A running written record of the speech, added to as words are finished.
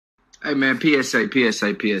Hey man, PSA.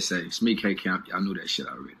 It's me, K Camp. Y'all knew that shit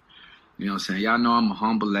already. You know what I'm saying? Y'all know I'm a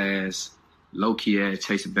humble ass, low key ass,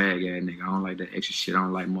 chase a bag ass nigga. I don't like that extra shit. I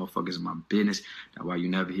don't like motherfuckers in my business. That's why you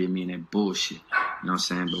never hear me in that bullshit. You know what I'm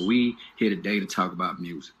saying? But we here today to talk about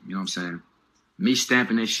music. You know what I'm saying? Me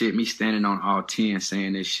stamping this shit, me standing on all 10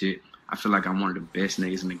 saying this shit. I feel like I'm one of the best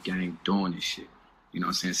niggas in the game doing this shit. You know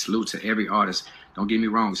what I'm saying? Salute to every artist. Don't get me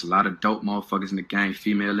wrong. There's a lot of dope motherfuckers in the game,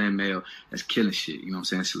 female and male, that's killing shit. You know what I'm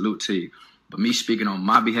saying? Salute to you. But me speaking on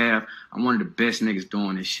my behalf, I'm one of the best niggas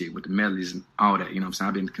doing this shit with the melodies and all that. You know what I'm saying?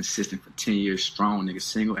 I've been consistent for 10 years strong, nigga,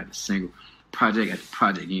 single after single, project after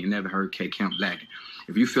project. You ain't never heard K Camp lacking.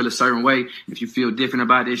 If you feel a certain way, if you feel different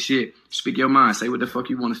about this shit, speak your mind. Say what the fuck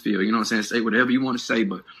you want to feel. You know what I'm saying? Say whatever you want to say.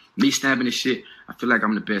 But me stamping this shit, I feel like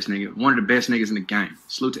I'm the best nigga. One of the best niggas in the game.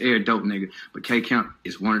 Salute to every dope nigga. But K Camp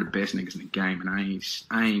is one of the best niggas in the game. And I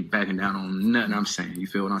ain't backing down on nothing I'm saying. You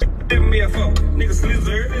feel what I'm saying? Give me a fuck, nigga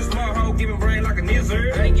slizzer. This small hoe giving brain like a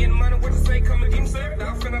nizzard. I ain't getting money, what to say, come again, sir.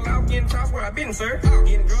 Now I'm finna loud, getting tossed where I been, sir.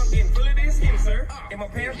 Getting drunk, getting full of this skin, sir. In my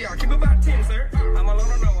pants, y'all keep about 10, sir. I'm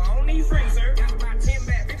alone, no, I don't need friends, sir. Got about 10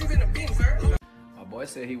 bad bitches in the bin, sir. My boy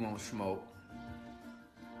said he won't smoke.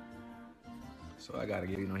 So I gotta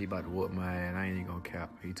get, you know, he about to whoop my ass. I ain't even gonna cap.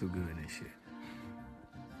 He too good in this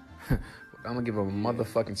shit. I'm gonna give him a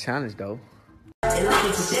motherfucking challenge though.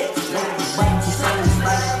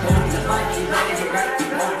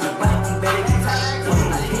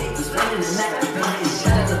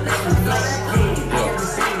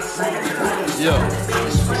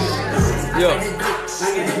 Yo.